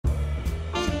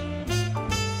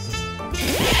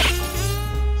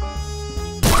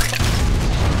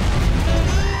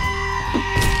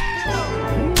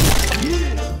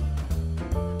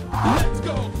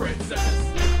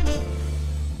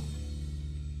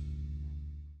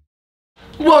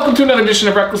Welcome to another edition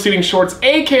of Reckless Eating Shorts,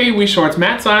 aka We Shorts.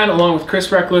 Matt Zion, along with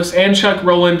Chris Wreckless and Chuck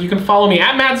Roland. You can follow me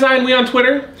at Matt Zion, we on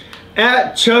Twitter.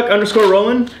 At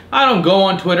Chuck_Roland. I don't go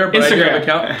on Twitter, but Instagram. I do have an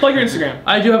account. Plug your Instagram.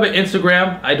 I do have an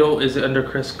Instagram. I don't. Is it under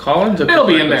Chris Collins? Or It'll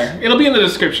Chris be in there. It'll be in the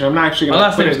description. I'm not actually going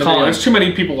to put it in the video. There's too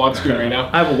many people on screen right now.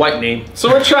 I have a white name. So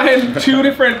we're trying two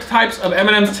different types of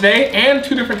M&Ms today and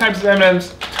two different types of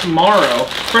M&Ms tomorrow.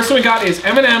 First one we got is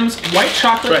M&M's White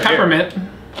Chocolate Peppermint.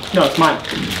 No, it's mine.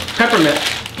 Peppermint.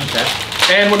 Okay.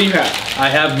 And what do you have? I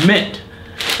have mint.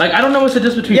 Like, I don't know what's the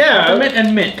difference between peppermint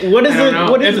and mint. What is it?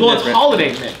 What is it's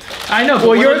holiday mint. I know, but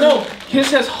well, yours, no,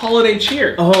 his has holiday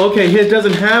cheer. Oh, okay. His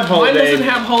doesn't have holiday. Mine doesn't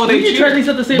have holiday cheer. We can try these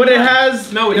at the same time. But it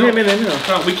has. No, we don't.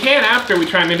 No, we can after we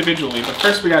try them individually, but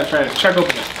first we gotta try it. Check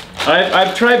open it.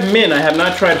 I've tried mint. I have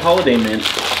not tried holiday mint.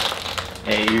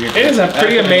 Hey, it is a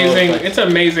pretty amazing. It's an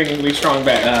amazingly strong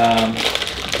bag.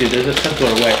 Dude, there's a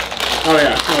simpler way. Oh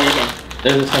yeah. Oh, you're done.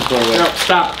 There's a simpler way. No,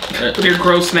 stop. With your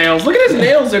gross nails. Look at his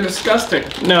nails. They're disgusting.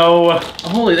 No.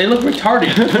 Holy, they look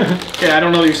retarded. Yeah, I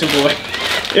don't know your simple way.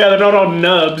 Yeah, they're not all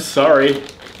nubs. Sorry.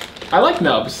 I like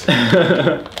nubs.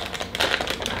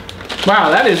 Wow,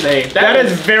 that is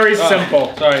very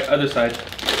simple. Sorry, other side.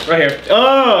 Right here.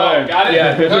 Oh, got it?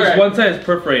 Yeah, because right. one side is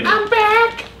perforated. I'm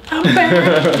back. I'm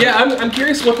back. Yeah, I'm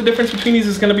curious what the difference between these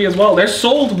is going to be as well. They're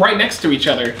sold right next to each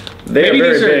other. They're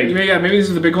very big. Yeah, maybe these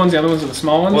are the big ones, the other ones are the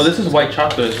small ones. Well, this is white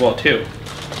chocolate as well, too.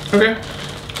 Okay.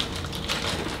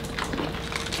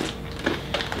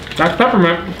 That's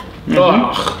peppermint.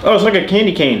 Ugh. Oh, it's like a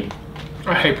candy cane.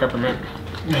 I hate peppermint.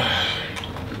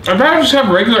 I'd rather just have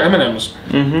regular M&Ms.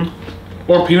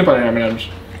 Or peanut butter M&Ms.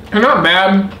 They're not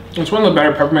bad. It's one of the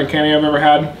better peppermint candy I've ever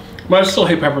had. But I still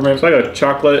hate peppermint. It's like a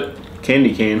chocolate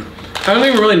candy cane. I don't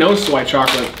even really notice the white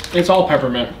chocolate. It's all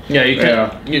peppermint. Yeah, you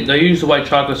can. Yeah. They use the white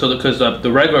chocolate so because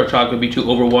the regular chocolate would be too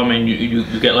overwhelming. You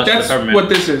get less of the peppermint. That's what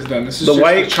this is then. This is just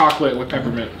white chocolate with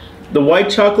peppermint. The white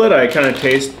chocolate I kind of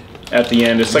taste at the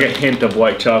end. It's like a hint of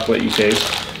white chocolate you taste.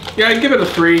 Yeah, I'd give it a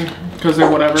 3 because they're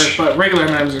whatever. But regular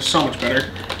M&Ms are so much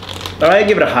better. I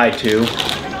give it a high 2.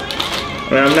 I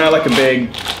mean, I'm not like a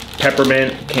big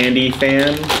peppermint candy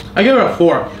fan. I give it a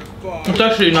 4. It's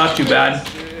actually not too bad.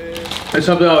 It's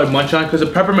something I would munch on because the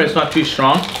peppermint is not too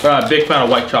strong. But I'm a big fan of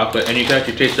white chocolate, and you can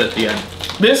actually taste it at the end.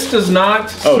 This does not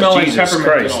smell like peppermint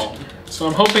Christ. at all. So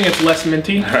I'm hoping it's less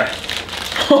minty. All right.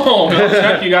 Oh, no,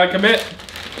 Chuck, you gotta commit.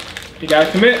 You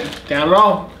gotta commit. Down it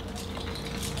all.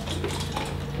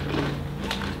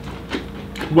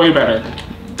 Way better.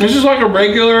 This is like a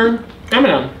regular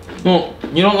M&M. Well,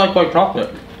 you don't like white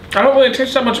chocolate. I don't really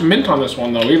taste that much mint on this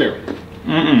one though either.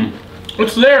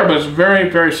 It's there, but it's very,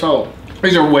 very subtle.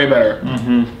 These are way better.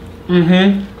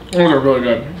 Those are really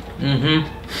good.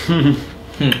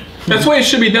 That's the way it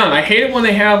should be done. I hate it when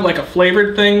they have like a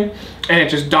flavored thing and it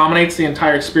just dominates the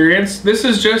entire experience. This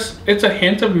is just, it's a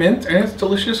hint of mint and it's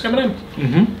delicious M&M.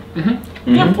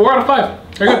 Yeah, 4 out of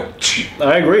 5. Very good.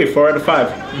 I agree, 4 out of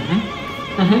 5.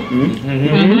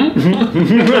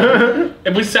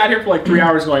 If we sat here for like 3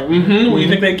 hours going, will you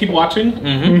think they'd keep watching?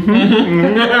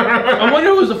 I wonder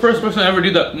who was the first person to ever do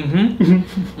that.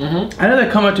 I know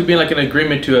that come out to being like an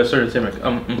agreement to a certain thing, like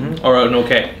or an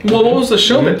okay. Well, what was the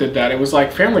show that did that? It was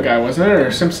like Family Guy, wasn't it, or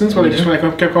Simpsons, where they just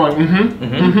kept going,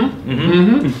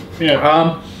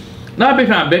 Yeah. Not a big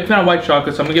fan. I'm a big fan of white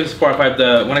chocolate, so I'm gonna give this a 4 out of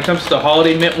 5. When it comes to the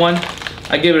holiday mint one,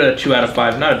 I give it a 2 out of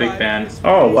 5. Not a big fan.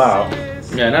 Oh wow.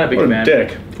 Yeah, not a big fan.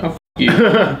 Dick. Oh, f you.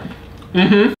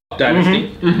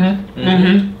 Dynasty.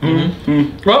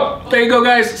 Well, there you go,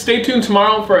 guys. Stay tuned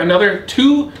tomorrow for another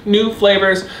 2 new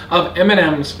flavors of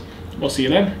M&M's. We'll see you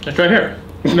then. That's right here.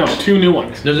 No, 2 new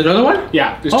ones. There's another one?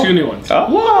 Yeah, there's 2 new ones.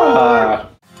 Oh.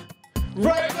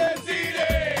 Reckless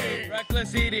eating!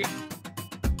 Reckless eating!